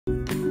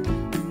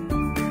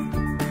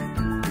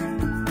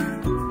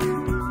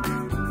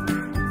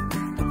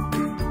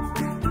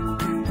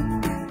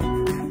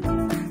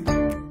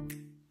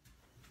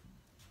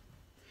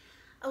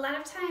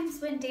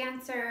when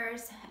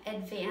dancers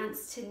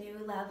advance to new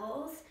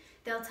levels,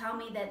 they'll tell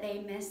me that they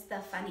miss the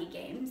funny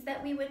games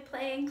that we would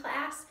play in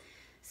class.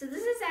 So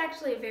this is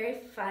actually a very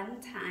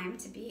fun time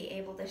to be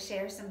able to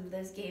share some of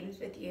those games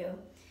with you.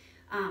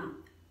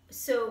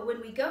 So when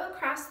we go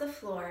across the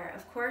floor,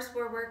 of course,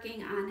 we're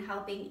working on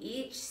helping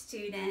each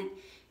student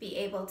be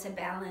able to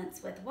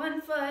balance with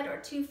 1 foot or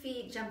 2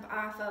 feet, jump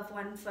off of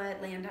 1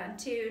 foot, land on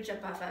 2,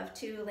 jump off of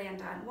 2,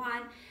 land on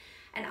 1.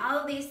 And all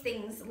of these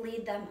things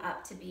lead them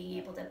up to being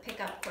able to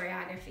pick up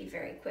choreography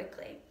very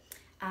quickly.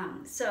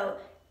 So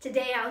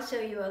today I'll show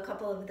you a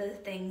couple of the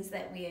things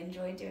that we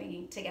enjoy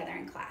doing together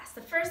in class.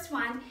 The first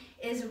one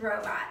is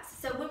robots.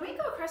 So when we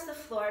go across the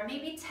floor,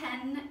 maybe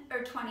 10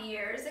 or 20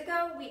 years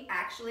ago, we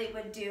actually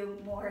would do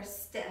more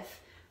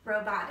stiff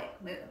robotic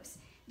moves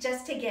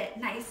just to get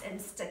nice and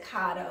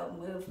staccato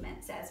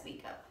movements as we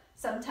go.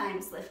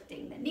 Sometimes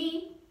lifting the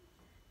knee,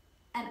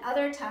 and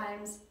other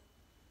times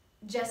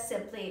just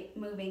simply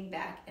moving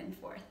back and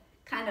forth,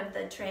 kind of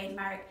the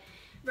trademark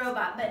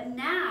robot. But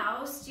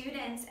now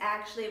students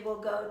actually will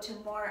go to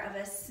more of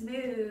a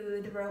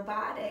smooth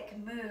robotic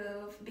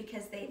move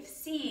because they've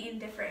seen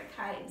different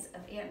kinds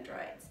of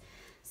androids.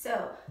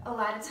 So a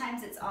lot of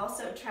times it's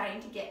also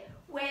trying to get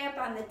way up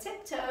on the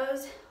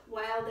tiptoes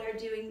while they're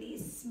doing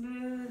these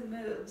smooth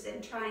moves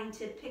and trying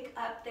to pick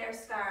up their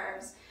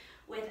scarves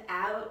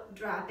without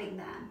dropping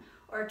them,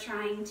 or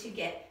trying to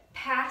get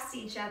past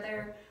each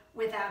other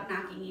without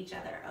knocking each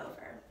other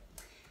over.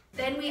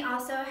 Then we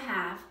also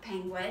have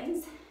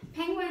penguins.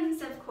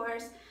 Penguins, of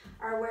course,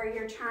 are where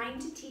you're trying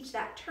to teach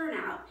that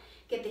turnout.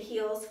 Get the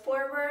heels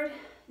forward,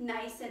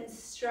 nice and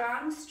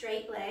strong,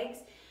 straight legs.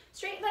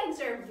 Straight legs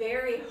are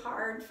very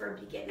hard for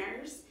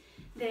beginners.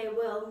 They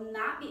will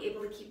not be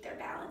able to keep their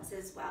balance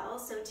as well.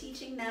 So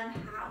teaching them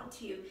how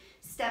to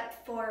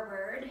step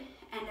forward,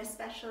 and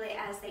especially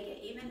as they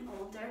get even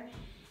older,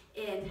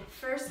 in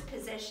first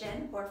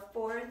position or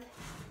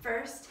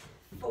first,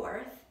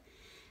 fourth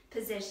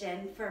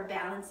position for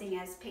balancing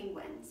as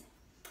penguins.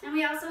 And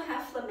we also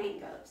have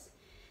flamingos.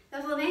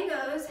 The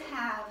flamingos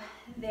have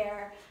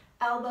their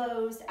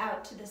elbows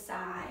out to the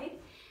side,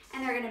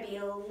 and they're going to be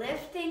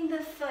lifting the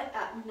foot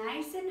up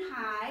nice and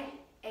high,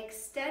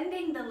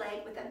 extending the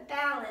leg with a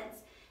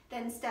balance,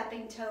 then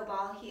stepping toe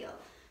ball heel.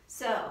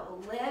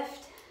 So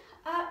lift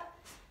up,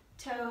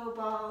 toe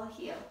ball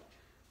heel.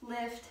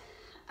 Lift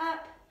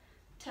up,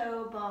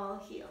 toe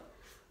ball heel.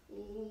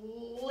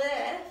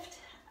 Lift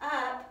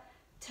up,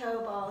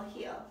 toe ball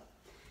heel.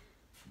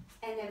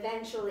 And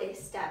eventually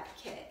step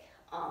kick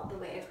all the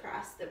way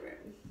across the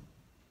room.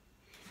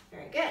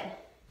 Very good.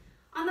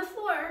 On the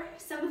floor,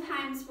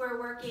 sometimes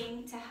we're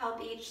working to help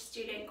each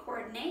student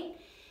coordinate,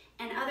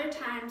 and other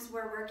times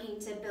we're working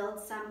to build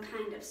some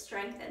kind of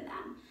strength in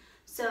them.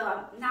 So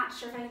I'm not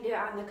sure if I can do it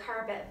on the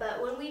carpet,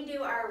 but when we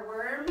do our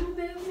worm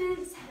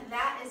movements,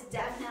 that is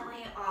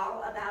definitely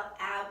all about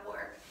ab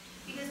work,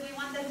 because we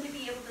want them to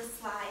be able to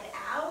slide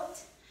out,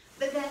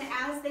 but then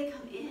as they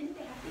come in,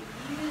 they have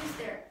to use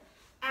their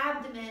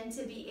abdomen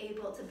to be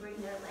able to bring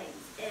their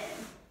legs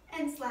in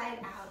and slide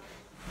out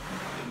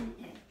and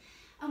in.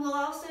 And we'll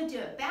also do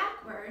it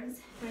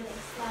backwards, where they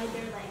slide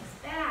their legs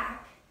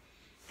back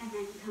and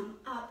then come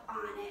up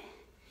on it.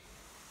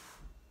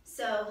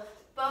 So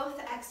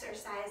both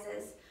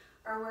exercises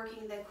are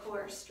working the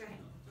core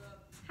strength.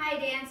 Hi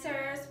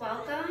dancers,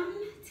 welcome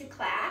to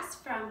class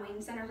from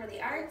Wayne Center for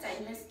the Arts.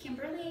 I miss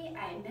Kimberly,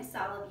 I miss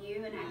all of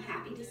you, and I'm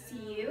happy to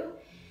see you.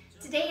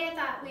 Today I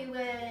thought we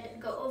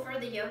would go over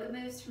the yoga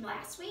moves from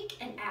last week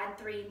and add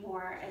 3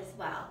 more as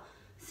well.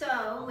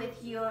 So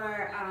with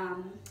your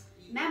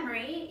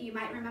memory, you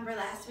might remember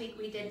last week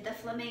we did the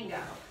flamingo.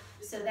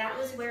 So that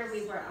was where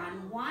we were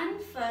on 1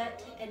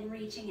 foot and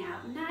reaching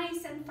out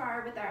nice and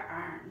far with our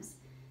arms.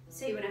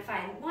 So you want to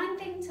find one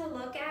thing to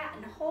look at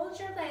and hold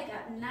your leg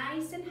up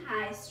nice and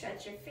high.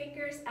 Stretch your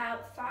fingers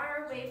out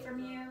far away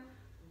from you.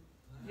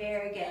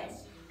 Very good.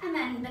 And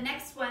then the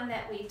next one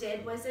that we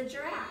did was a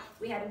giraffe.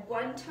 We had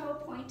one toe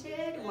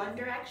pointed one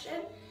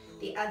direction,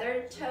 the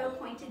other toe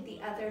pointed the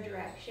other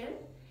direction,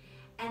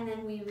 and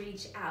then we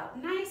reach out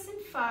nice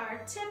and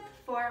far, tip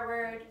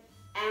forward,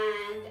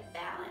 and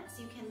balance.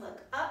 You can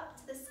look up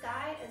to the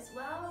sky as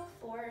well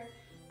for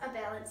a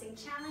balancing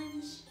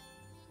challenge.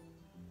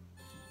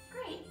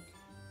 Great.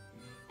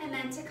 And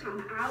then to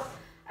come out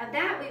of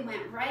that, we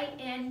went right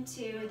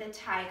into the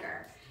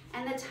tiger.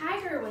 And the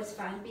tiger was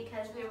fun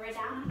because we were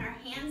down on our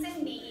hands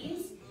and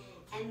knees,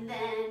 and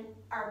then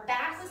our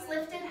back was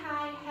lifted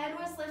high, head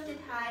was lifted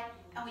high,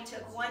 and we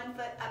took 1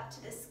 foot up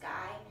to the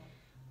sky.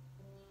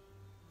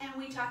 And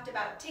we talked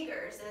about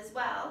tigers as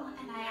well,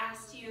 and I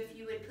asked you if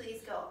you would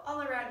please go all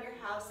around your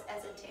house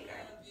as a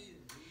tigger.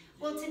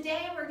 Well,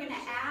 today we're going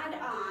to add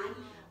on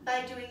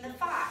by doing the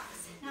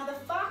fox. Now the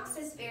fox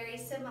is very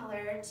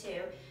similar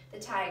to the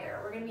tiger.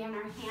 We're going to be on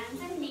our hands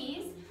and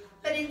knees,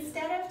 but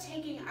instead of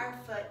taking our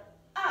foot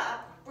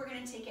up, we're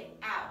going to take it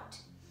out.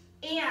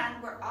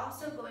 And we're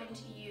also going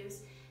to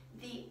use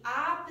the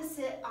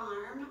opposite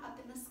arm up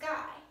in the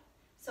sky.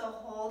 So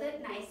hold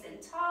it nice and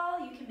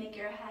tall. You can make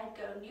your head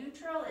go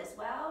neutral as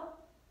well.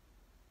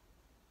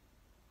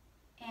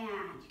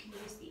 And you can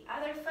use the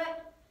other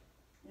foot,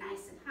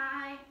 nice and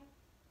high.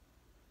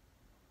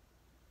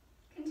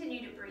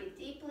 Continue to breathe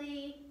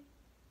deeply.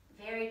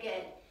 Very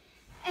good.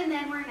 And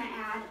then we're gonna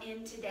add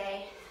in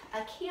today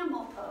a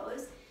camel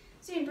pose.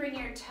 So you can bring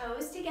your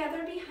toes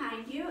together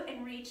behind you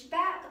and reach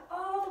back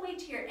all the way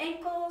to your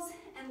ankles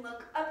and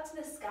look up to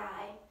the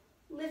sky,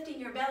 lifting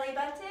your belly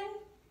button.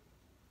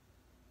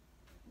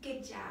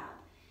 Good job.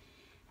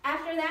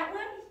 After that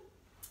one,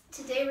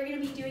 today we're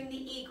going to be doing the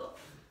eagle.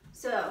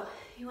 So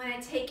you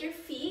want to take your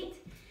feet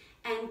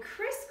and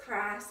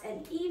crisscross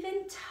and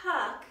even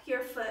tuck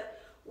your foot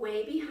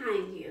way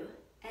behind you,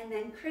 and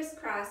then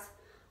crisscross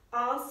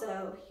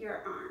also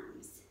your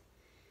arms.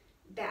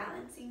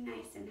 Balancing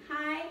nice and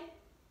high.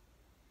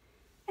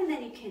 And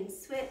then you can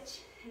switch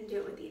and do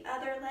it with the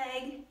other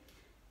leg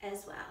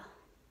as well.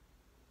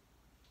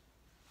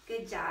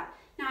 Good job.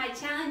 Now I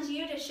challenge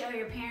you to show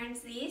your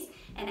parents these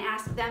and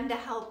ask them to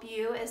help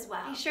you as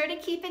well. Be sure to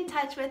keep in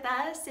touch with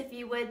us. If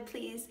you would,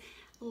 please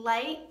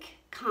like,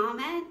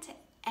 comment,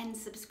 and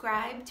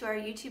subscribe to our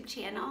YouTube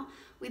channel.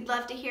 We'd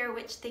love to hear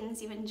which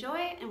things you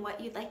enjoy and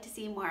what you'd like to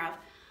see more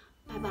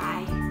of.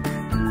 Bye-bye.